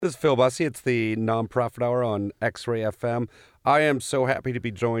This is Phil Bussey. It's the Nonprofit Hour on X-Ray FM. I am so happy to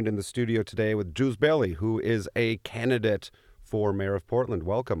be joined in the studio today with Jules Bailey, who is a candidate for Mayor of Portland.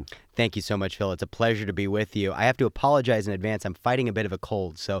 Welcome. Thank you so much, Phil. It's a pleasure to be with you. I have to apologize in advance. I'm fighting a bit of a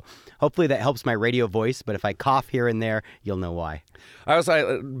cold, so hopefully that helps my radio voice, but if I cough here and there, you'll know why.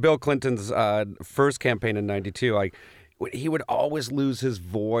 Bill Clinton's first campaign in '92, he would always lose his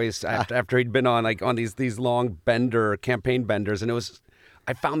voice after he'd been on these long campaign benders, and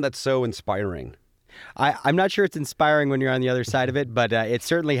I found that so inspiring. I'm not sure it's inspiring when you're on the other side of it, but it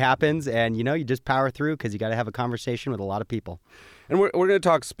certainly happens, and you just power through because you got to have a conversation with a lot of people. And we're going to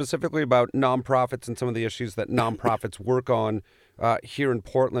talk specifically about nonprofits and some of the issues that nonprofits work on here in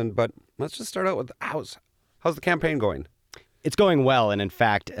Portland. But let's just start out with how's the campaign going? It's going well, and in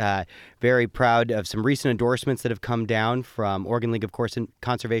fact, very proud of some recent endorsements that have come down from Oregon League of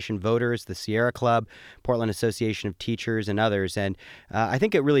Conservation Voters, the Sierra Club, Portland Association of Teachers, and others. And I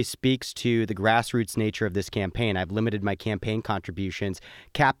think it really speaks to the grassroots nature of this campaign. I've limited my campaign contributions,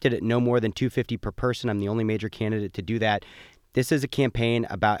 capped it at no more than $250 per person. I'm the only major candidate to do that. This is a campaign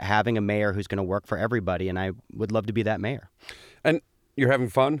about having a mayor who's going to work for everybody, and I would love to be that mayor. And you're having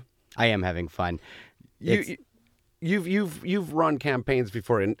fun? I am having fun. You've run campaigns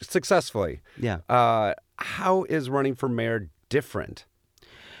before and successfully. Yeah. How is running for mayor different?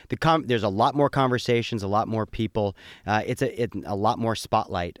 There's a lot more conversations, a lot more people. It's a lot more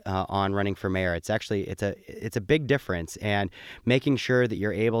spotlight on running for mayor. It's a big difference, and making sure that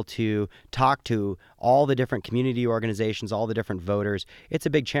you're able to talk to all the different community organizations, all the different voters. It's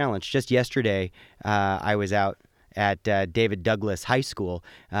a big challenge. Just yesterday, I was out at David Douglas High School,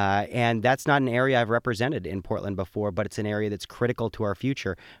 and that's not an area I've represented in Portland before, but it's an area that's critical to our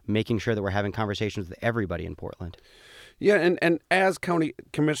future, making sure that we're having conversations with everybody in Portland. Yeah, and as county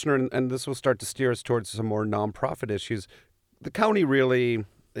commissioner, and this will start to steer us towards some more nonprofit issues, the county really,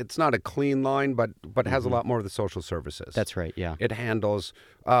 it's not a clean line, but has a lot more of the social services. That's right, yeah. It handles.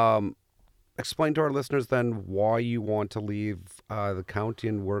 Explain to our listeners then why you want to leave the county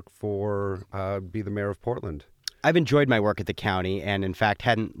and work be the mayor of Portland. I've enjoyed my work at the county and, in fact,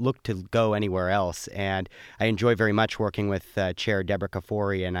 hadn't looked to go anywhere else. And I enjoy very much working with Chair Deborah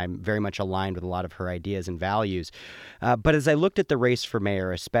Kafoury, and I'm very much aligned with a lot of her ideas and values. But as I looked at the race for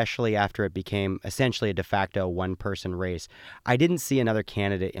mayor, especially after it became essentially a de facto one-person race, I didn't see another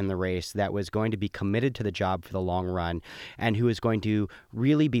candidate in the race that was going to be committed to the job for the long run and who is going to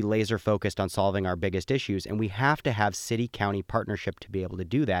really be laser-focused on solving our biggest issues. And we have to have city-county partnership to be able to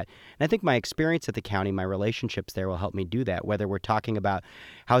do that. And I think my experience at the county, my relationships there will help me do that, whether we're talking about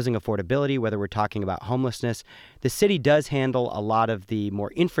housing affordability, whether we're talking about homelessness. The city does handle a lot of the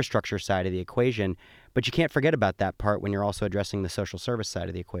more infrastructure side of the equation, but you can't forget about that part when you're also addressing the social service side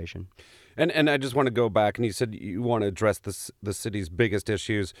of the equation. And I just want to go back, and you said you want to address the city's biggest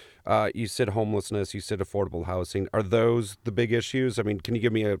issues. You said homelessness, you said affordable housing. Are those the big issues? I mean, can you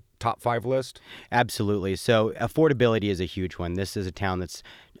give me a top 5 list? Absolutely. So affordability is a huge one. This is a town that's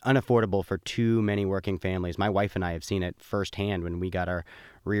unaffordable for too many working families. My wife and I have seen it firsthand when we got our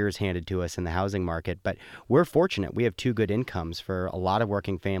rears handed to us in the housing market. But we're fortunate. We have 2 good incomes. For a lot of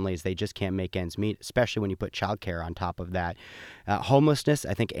working families, they just can't make ends meet, especially when you put childcare on top of that. Homelessness,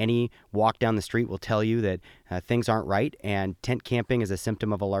 I think any walk down the street will tell you that things aren't right, and tent camping is a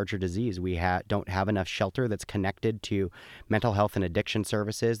symptom of a larger disease. We don't have enough shelter that's connected to mental health and addiction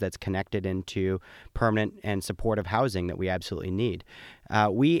services, that's connected into permanent and supportive housing that we absolutely need.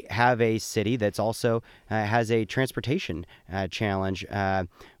 We have a city that's also has a transportation challenge.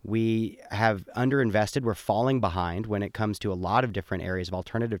 We have underinvested. We're falling behind when it comes to a lot of different areas of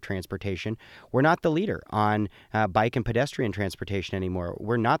alternative transportation. We're not the leader on bike and pedestrian transportation anymore.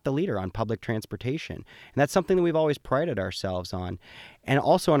 We're not the leader on public transportation. And that's something that we've always prided ourselves on. And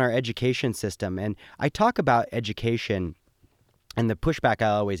also on our education system. And I talk about education, and the pushback I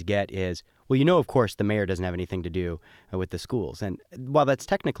always get is, well, of course, the mayor doesn't have anything to do with the schools. And while that's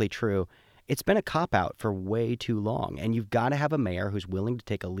technically true, it's been a cop-out for way too long. And you've got to have a mayor who's willing to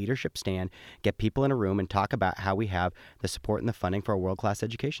take a leadership stand, get people in a room, and talk about how we have the support and the funding for a world-class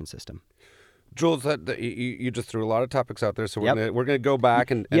education system. Jules, you just threw a lot of topics out there, so we're gonna go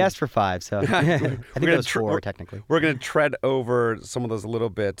back and you asked for 5, so I think it was 4 technically. We're gonna tread over some of those a little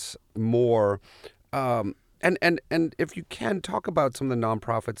bit more. And if you can, talk about some of the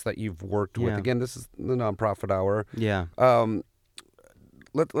nonprofits that you've worked with. Again, this is the Nonprofit Hour. Yeah.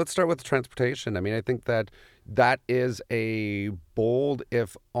 Let's start with transportation. I mean, I think that is a bold,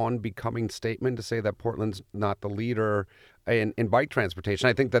 if unbecoming statement to say that Portland's not the leader in bike transportation.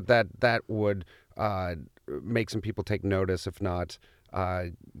 I think that would make some people take notice, if not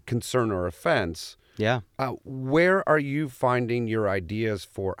concern or offense. Yeah. Where are you finding your ideas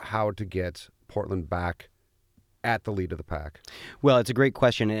for how to get Portland back at the lead of the pack? Well, it's a great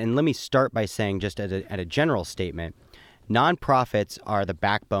question. And let me start by saying, just at a general statement, nonprofits are the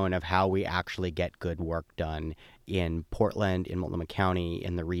backbone of how we actually get good work done in Portland, in Multnomah County,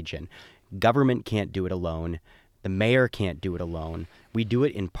 in the region. Government can't do it alone. The mayor can't do it alone. We do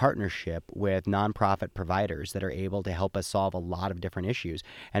it in partnership with nonprofit providers that are able to help us solve a lot of different issues.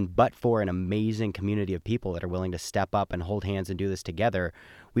 And but for an amazing community of people that are willing to step up and hold hands and do this together,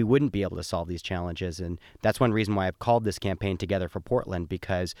 we wouldn't be able to solve these challenges. And that's one reason why I've called this campaign Together for Portland,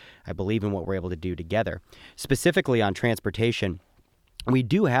 because I believe in what we're able to do together. Specifically on transportation, we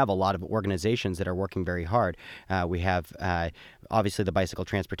do have a lot of organizations that are working very hard. We have obviously the Bicycle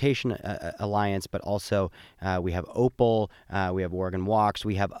Transportation Alliance, but also we have Opal, we have Oregon Walks,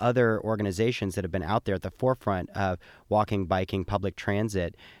 we have other organizations that have been out there at the forefront of walking, biking, public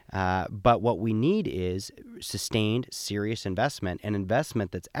transit. But what we need is sustained, serious investment, and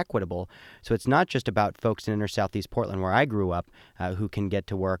investment that's equitable. So it's not just about folks in inner Southeast Portland, where I grew up, who can get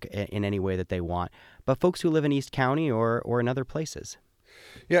to work in any way that they want, but folks who live in East County or in other places.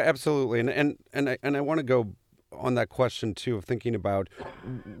 Yeah, absolutely. And I want to go on that question too, of thinking about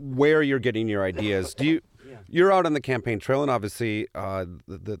where you're getting your ideas. You're out on the campaign trail, and obviously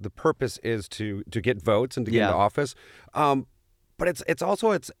the purpose is to get votes and to get into office. But it's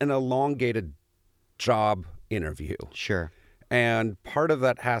also an elongated job interview. Sure. And part of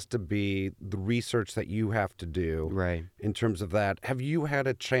that has to be the research that you have to do. Right. In terms of that, have you had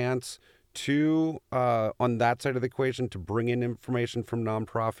a chance to, on that side of the equation, to bring in information from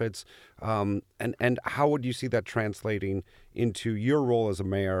nonprofits? And how would you see that translating into your role as a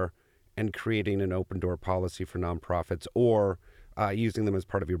mayor and creating an open door policy for nonprofits, or using them as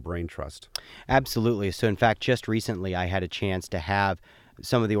part of your brain trust? Absolutely. So in fact, just recently I had a chance to have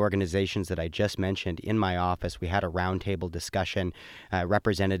some of the organizations that I just mentioned in my office. We had a roundtable discussion.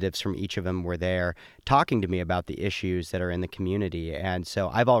 Representatives from each of them were there talking to me about the issues that are in the community. And so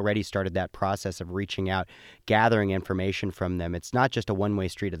I've already started that process of reaching out, gathering information from them. It's not just a one-way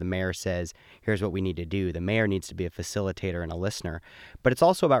street of the mayor says, here's what we need to do. The mayor needs to be a facilitator and a listener. But it's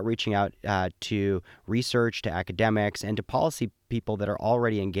also about reaching out to research, to academics, and to policy people that are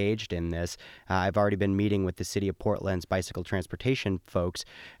already engaged in this. I've already been meeting with the City of Portland's bicycle transportation folks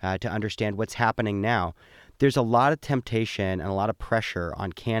to understand what's happening now. There's a lot of temptation and a lot of pressure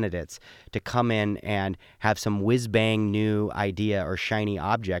on candidates to come in and have some whiz-bang new idea or shiny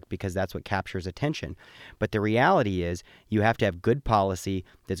object because that's what captures attention. But the reality is you have to have good policy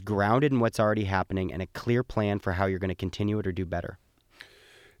that's grounded in what's already happening and a clear plan for how you're going to continue it or do better.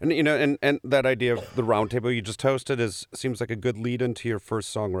 And and that idea of the roundtable you just hosted seems like a good lead into your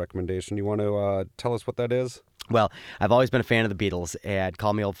first song recommendation. You want to tell us what that is? Well, I've always been a fan of the Beatles, and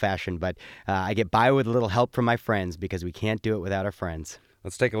call me old-fashioned, but I get by with a little help from my friends because we can't do it without our friends.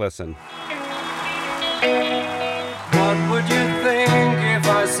 Let's take a listen. What would you think if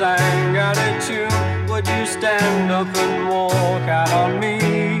I sang out a tune? Would you stand up and walk out on me?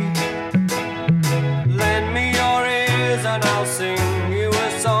 Lend me your ears and I'll sing you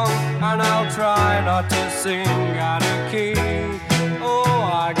a song, and I'll try not to sing out of key. Oh,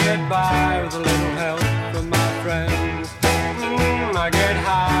 I get by with a little help from my friends. I get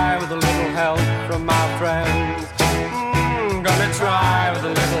high with a little help from my friends. Gonna try with a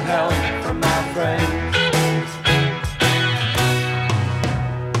little help from my friends.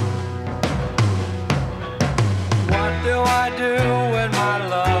 What do I do when my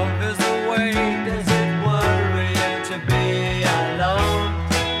love is away? Does it worry you to be alone?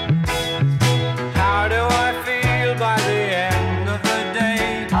 How do I feel by the end of the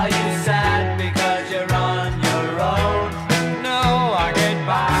day? Are you sad because you're on your own? No, I get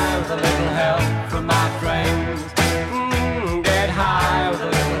by with a little help from my friends. Get high with a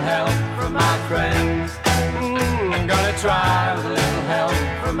little help from my friends. I'm gonna try with a little help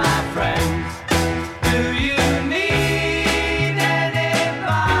from my friends. Do you need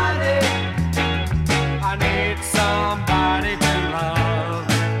anybody? I need somebody to love.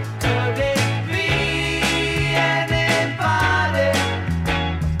 Could it be anybody?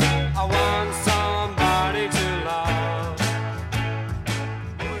 I want somebody to love.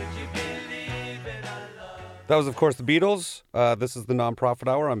 Would you believe in a love? That was, of course, the Beatles. This is the Nonprofit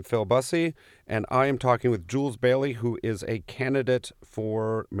Hour. I'm Phil Bussey, and I am talking with Jules Bailey, who is a candidate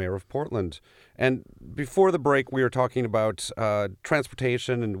for mayor of Portland. And before the break, we were talking about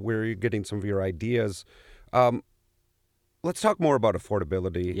transportation and where you're getting some of your ideas. Let's talk more about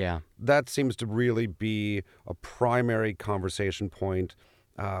affordability. Yeah. That seems to really be a primary conversation point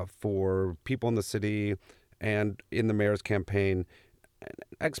for people in the city and in the mayor's campaign.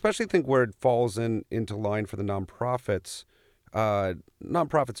 I especially think where it falls into line for the nonprofits.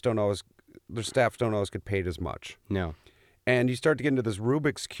 Nonprofits don't always, their staff don't always get paid as much. No. And you start to get into this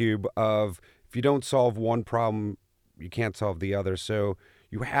Rubik's Cube of if you don't solve one problem, you can't solve the other. So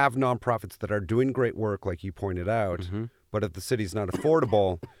you have nonprofits that are doing great work, like you pointed out, but if the city's not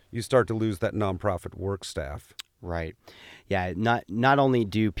affordable, you start to lose that nonprofit work staff. Right. Yeah. Not only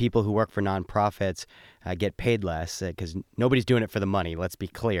do people who work for nonprofits get paid less because nobody's doing it for the money. Let's be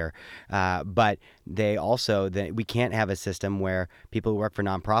clear. But they also we can't have a system where people who work for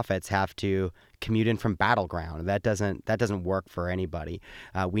nonprofits have to commute in from Battleground. That doesn't work for anybody.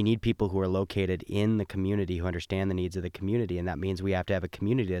 We need people who are located in the community who understand the needs of the community, and that means we have to have a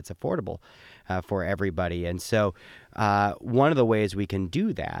community that's affordable for everybody. And so one of the ways we can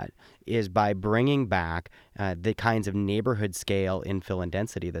do that is by bringing back the kinds of neighborhood scale infill and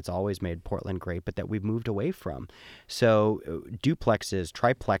density that's always made Portland great, but that we've moved away from. So duplexes,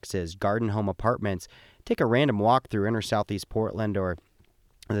 triplexes, garden home apartments. Take a random walk through inner southeast Portland or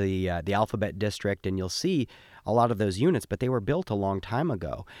the Alphabet District, and you'll see a lot of those units, but they were built a long time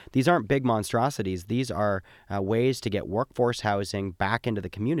ago. These aren't big monstrosities. These are ways to get workforce housing back into the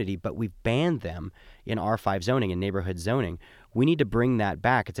community, but we've banned them in R5 zoning and neighborhood zoning. We need to bring that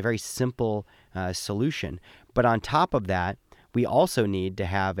back. It's a very simple solution. But on top of that, we also need to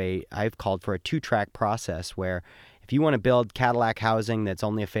have I've called for a 2-track process where if you want to build Cadillac housing that's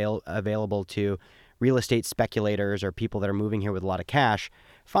only available to real estate speculators or people that are moving here with a lot of cash,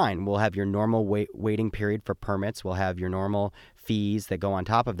 fine. We'll have your normal waiting period for permits. We'll have your normal fees that go on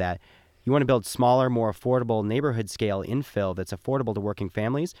top of that. You want to build smaller, more affordable neighborhood scale infill that's affordable to working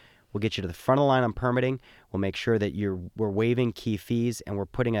families. We'll get you to the front of the line on permitting. We'll make sure that we're waiving key fees, and we're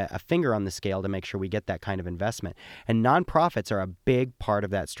putting a finger on the scale to make sure we get that kind of investment. And nonprofits are a big part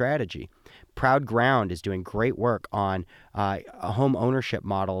of that strategy. Proud Ground is doing great work on home ownership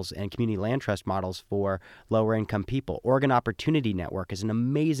models and community land trust models for lower income people. Oregon Opportunity Network is an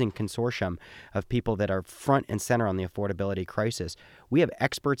amazing consortium of people that are front and center on the affordability crisis. We have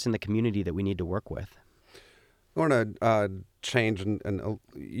experts in the community that we need to work with. I want to change, and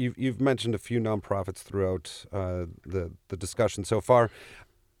you've mentioned a few nonprofits throughout the discussion so far.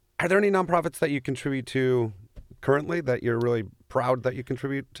 Are there any nonprofits that you contribute to currently that you're really proud that you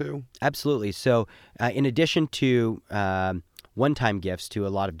contribute to? Absolutely. So in addition to one-time gifts to a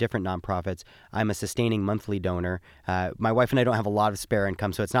lot of different nonprofits, I'm a sustaining monthly donor. My wife and I don't have a lot of spare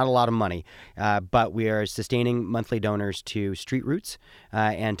income, so it's not a lot of money, but we are sustaining monthly donors to Street Roots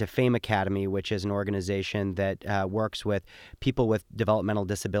and to Fame Academy, which is an organization that works with people with developmental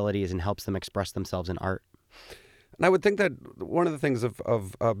disabilities and helps them express themselves in art. And I would think that one of the things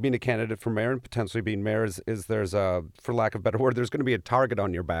of being a candidate for mayor and potentially being mayor is there's for lack of a better word, there's going to be a target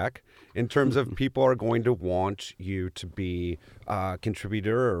on your back in terms of people are going to want you to be a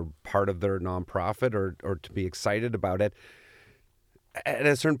contributor or part of their nonprofit or to be excited about it. At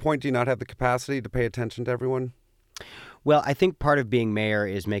a certain point, do you not have the capacity to pay attention to everyone? Well, I think part of being mayor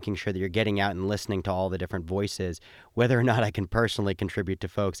is making sure that you're getting out and listening to all the different voices. Whether or not I can personally contribute to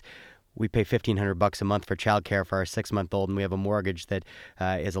folks, we pay $1,500 a month for childcare for our 6-month-old, and we have a mortgage that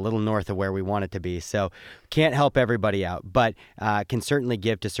is a little north of where we want it to be. So can't help everybody out, but can certainly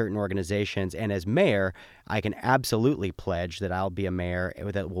give to certain organizations. And as mayor, I can absolutely pledge that I'll be a mayor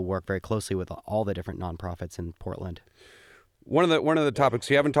that will work very closely with all the different nonprofits in Portland. One of the topics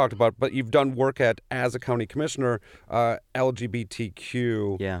you haven't talked about, but you've done work at as a county commissioner,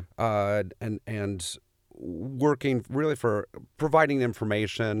 LGBTQ, and working really for providing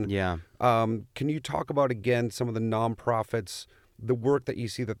information. Yeah. Can you talk about, again, some of the nonprofits, the work that you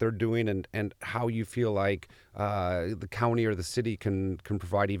see that they're doing and how you feel like the county or the city can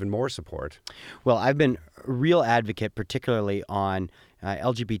provide even more support? Well, I've been a real advocate, particularly on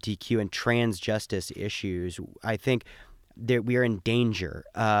LGBTQ and trans justice issues. I think that we are in danger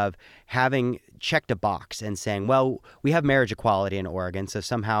of having checked a box and saying, well, we have marriage equality in Oregon, so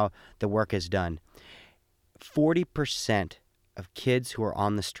somehow the work is done. 40% of kids who are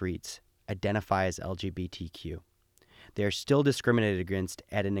on the streets identify as LGBTQ. They're still discriminated against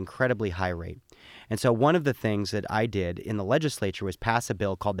at an incredibly high rate. And so one of the things that I did in the legislature was pass a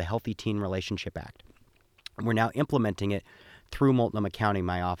bill called the Healthy Teen Relationship Act. We're now implementing it through Multnomah County.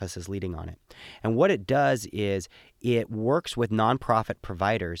 My office is leading on it. And what it does is it works with nonprofit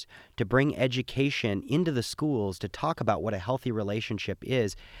providers to bring education into the schools to talk about what a healthy relationship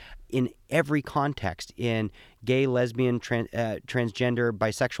is in every context, in gay, lesbian, transgender,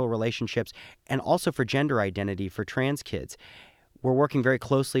 bisexual relationships, and also for gender identity for trans kids. We're working very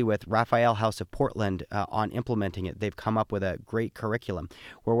closely with Raphael House of Portland on implementing it. They've come up with a great curriculum.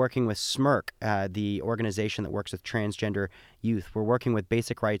 We're working with SMRC, the organization that works with transgender youth. We're working with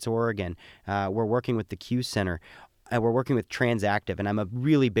Basic Rights Oregon. We're working with the Q Center. We're working with Transactive, and I'm a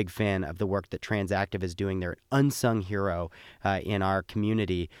really big fan of the work that Transactive is doing. They're an unsung hero in our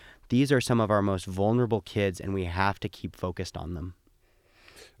community. These are some of our most vulnerable kids, and we have to keep focused on them.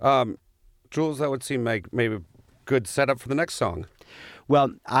 Jules, that would seem like maybe a good setup for the next song.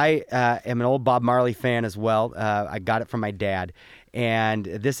 Well, I am an old Bob Marley fan as well. I got it from my dad. And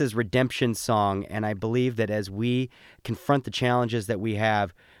this is Redemption's song, and I believe that as we confront the challenges that we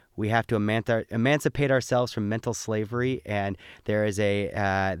have to emancipate ourselves from mental slavery, and there's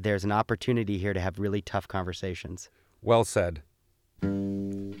an opportunity here to have really tough conversations. Well said.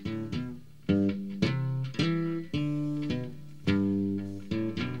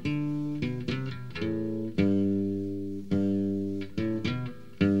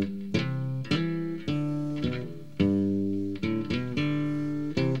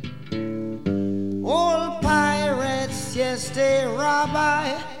 Yes, they rob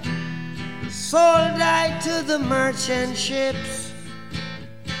I, sold I to the merchant ships.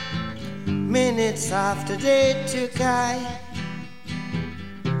 Minutes after they took I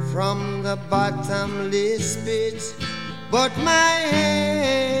from the bottomless pit, but my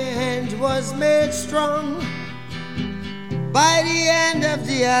hand was made strong by the hand of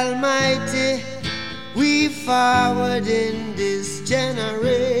the Almighty. We forward in this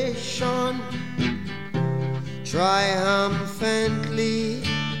generation triumphantly.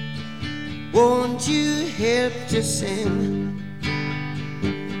 Won't you help to sing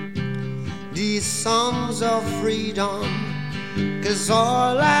these songs of freedom? 'Cause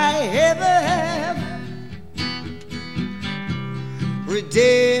all I ever have,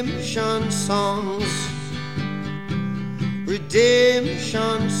 redemption songs,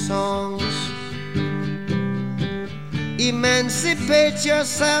 redemption songs. Emancipate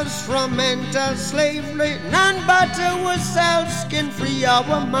yourselves from mental slavery. None but ourselves can free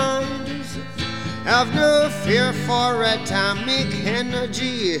our minds. Have no fear for atomic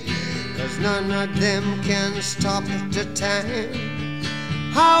energy, 'cause none of them can stop the time.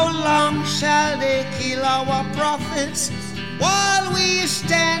 How long shall they kill our prophets while we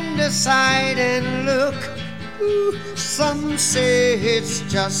stand aside and look? Ooh, some say it's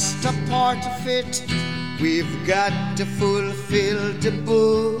just a part of it. We've got to fulfill the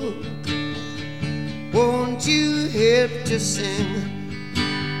book. Won't you help to sing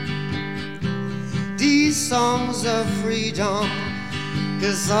these songs of freedom?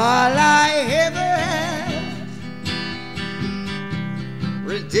 'Cause all I ever have,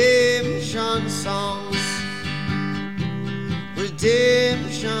 redemption songs,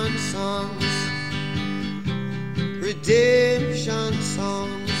 redemption songs, redemption songs.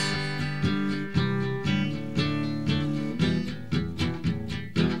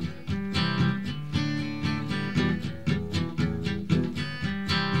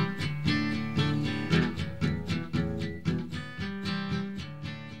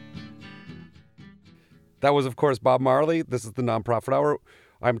 That was, of course, Bob Marley. This is the Nonprofit Hour.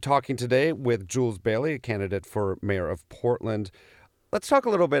 I'm talking today with Jules Bailey, a candidate for mayor of Portland. Let's talk a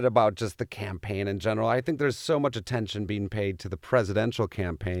little bit about just the campaign in general. I think there's so much attention being paid to the presidential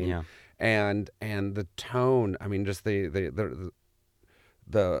campaign and the tone. I mean, just the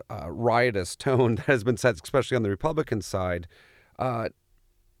riotous tone that has been set, especially on the Republican side. I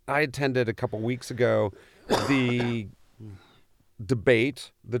attended a couple weeks ago the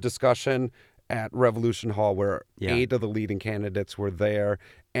debate, the discussion at Revolution Hall, where 8 of the leading candidates were there,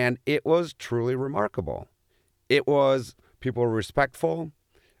 and it was truly remarkable. People were respectful.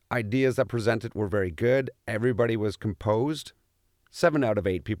 Ideas that presented were very good. Everybody was composed. 7 out of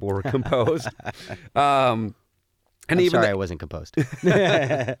 8 people were composed. I'm sorry I wasn't composed.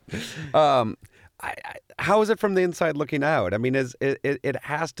 How is it from the inside looking out? I mean, it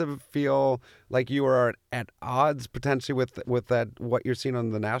has to feel like you are at odds potentially with that what you're seeing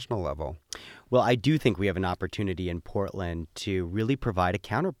on the national level. Well, I do think we have an opportunity in Portland to really provide a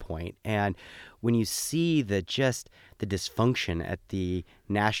counterpoint. And when you see the dysfunction at the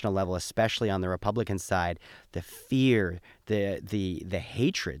national level, especially on the Republican side, the fear, the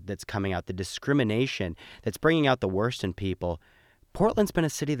hatred that's coming out, the discrimination that's bringing out the worst in people, Portland's been a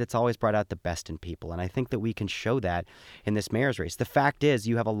city that's always brought out the best in people, and I think that we can show that in this mayor's race. The fact is,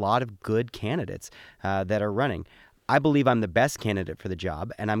 you have a lot of good candidates that are running. I believe I'm the best candidate for the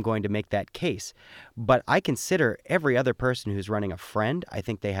job, and I'm going to make that case. But I consider every other person who's running a friend. I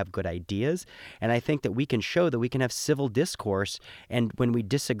think they have good ideas, and I think that we can show that we can have civil discourse, and when we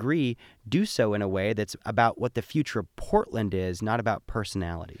disagree, do so in a way that's about what the future of Portland is, not about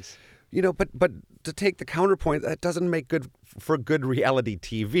personalities. But to take the counterpoint, that doesn't make for good reality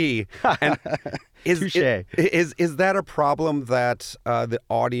TV. And is that a problem that the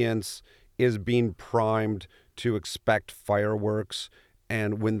audience is being primed to expect fireworks,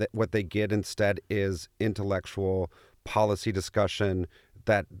 and when what they get instead is intellectual policy discussion,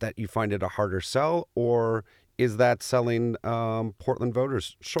 that you find it a harder sell, or is that selling Portland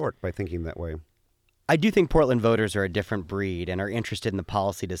voters short by thinking that way? I do think Portland voters are a different breed and are interested in the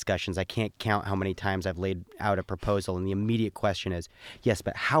policy discussions. I can't count how many times I've laid out a proposal, and the immediate question is, yes,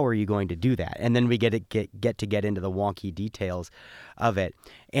 but how are you going to do that? And then we get to get into the wonky details of it.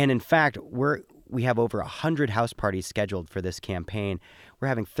 And in fact, we have over 100 house parties scheduled for this campaign. We're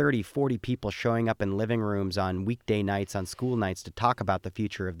having 30, 40 people showing up in living rooms on weekday nights, on school nights, to talk about the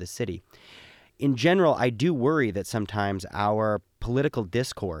future of the city. In general, I do worry that sometimes our political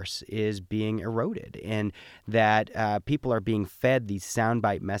discourse is being eroded, and that people are being fed these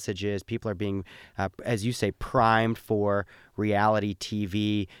soundbite messages. People are being, as you say, primed for reality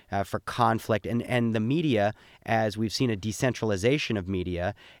TV, for conflict. And the media, as we've seen a decentralization of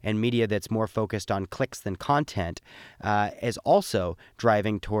media, and media that's more focused on clicks than content, is also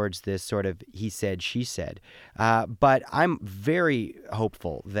driving towards this sort of he said, she said. But I'm very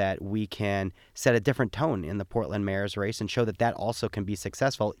hopeful that we can set a different tone in the Portland mayor's race and show that also can be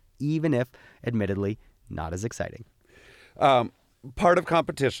successful, even if, admittedly, not as exciting. Part of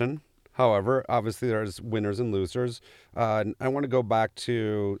competition, however, obviously there's winners and losers. I want to go back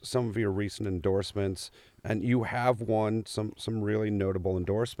to some of your recent endorsements, and you have won some really notable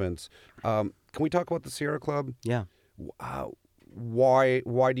endorsements. Can we talk about the Sierra Club? Yeah. Why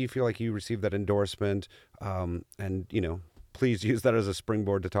do you feel like you received that endorsement? And please use that as a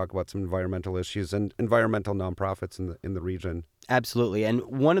springboard to talk about some environmental issues and environmental nonprofits in the region. Absolutely. And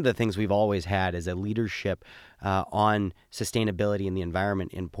one of the things we've always had is a leadership on sustainability and the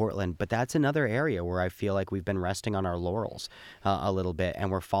environment in Portland. But that's another area where I feel like we've been resting on our laurels a little bit, and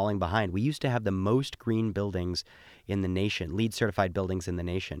we're falling behind. We used to have the most green buildings in the nation, LEED certified buildings in the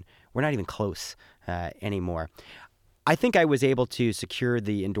nation. We're not even close anymore. I think I was able to secure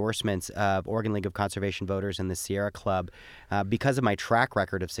the endorsements of Oregon League of Conservation Voters and the Sierra Club because of my track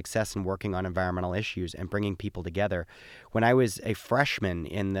record of success in working on environmental issues and bringing people together. When I was a freshman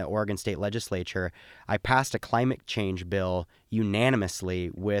in the Oregon State Legislature, I passed a climate change bill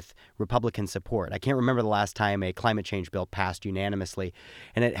unanimously with Republican support. I can't remember the last time a climate change bill passed unanimously,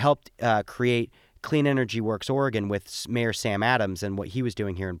 and it helped create Clean Energy Works Oregon with Mayor Sam Adams and what he was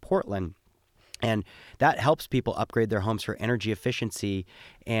doing here in Portland. And that helps people upgrade their homes for energy efficiency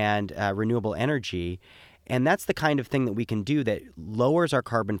and renewable energy. And that's the kind of thing that we can do that lowers our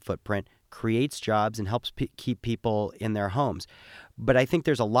carbon footprint, creates jobs, and helps keep people in their homes. But I think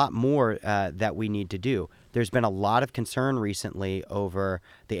there's a lot more that we need to do. There's been a lot of concern recently over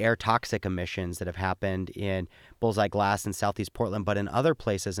the air toxic emissions that have happened in Bullseye Glass in Southeast Portland, but in other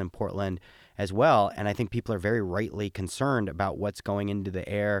places in Portland as well. And I think people are very rightly concerned about what's going into the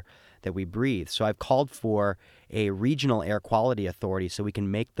air that we breathe. So I've called for a regional air quality authority so we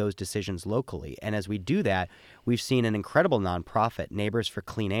can make those decisions locally. And as we do that, we've seen an incredible nonprofit, Neighbors for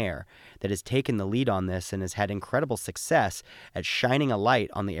Clean Air, that has taken the lead on this and has had incredible success at shining a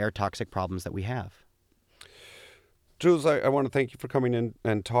light on the air toxic problems that we have. Jules, I want to thank you for coming in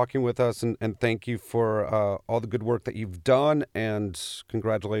and talking with us, and thank you for all the good work that you've done, and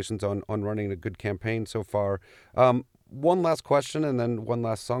congratulations on running a good campaign so far. One last question and then one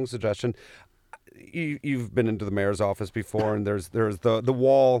last song suggestion. You've been into the mayor's office before, and there's the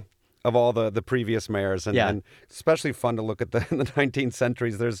wall of all the previous mayors, and especially fun to look at in the 19th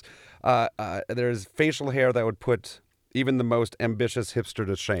centuries. There's facial hair that would put even the most ambitious hipster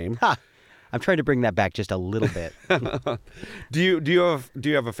to shame. Ha! I'm trying to bring that back just a little bit. Do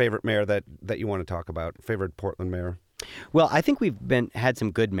you have a favorite mayor that you want to talk about? Favorite Portland mayor? Well, I think we've had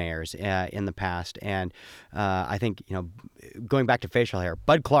some good mayors in the past, and I think, going back to facial hair,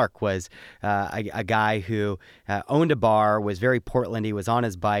 Bud Clark was a guy who owned a bar, was very Portlandy, was on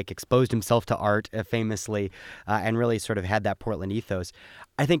his bike, exposed himself to art famously, and really sort of had that Portland ethos.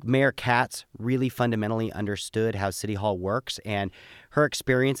 I think Mayor Katz really fundamentally understood how City Hall works, and her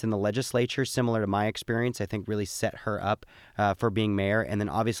experience in the legislature, similar to my experience, I think really set her up for being mayor. And then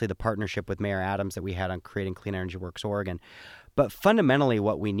obviously the partnership with Mayor Adams that we had on creating Clean Energy Works Oregon. But fundamentally,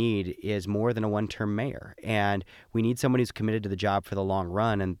 what we need is more than a one-term mayor. And we need someone who's committed to the job for the long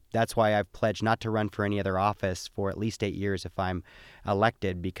run. And that's why I've pledged not to run for any other office for at least 8 years if I'm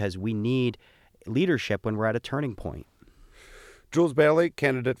elected, because we need leadership when we're at a turning point. Jules Bailey,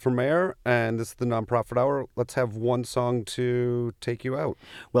 candidate for mayor, and this is the Nonprofit Hour. Let's have one song to take you out.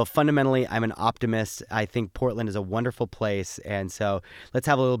 Well, fundamentally, I'm an optimist. I think Portland is a wonderful place. And so let's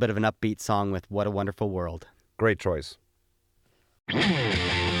have a little bit of an upbeat song with What a Wonderful World. Great choice.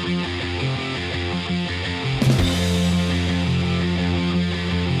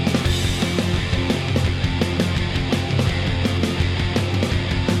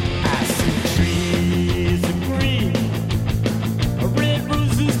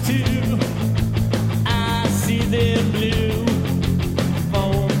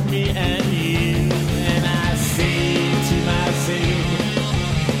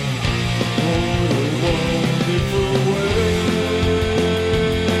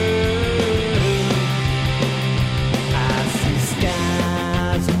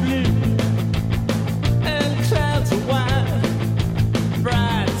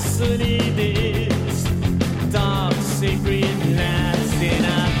 Sunny day.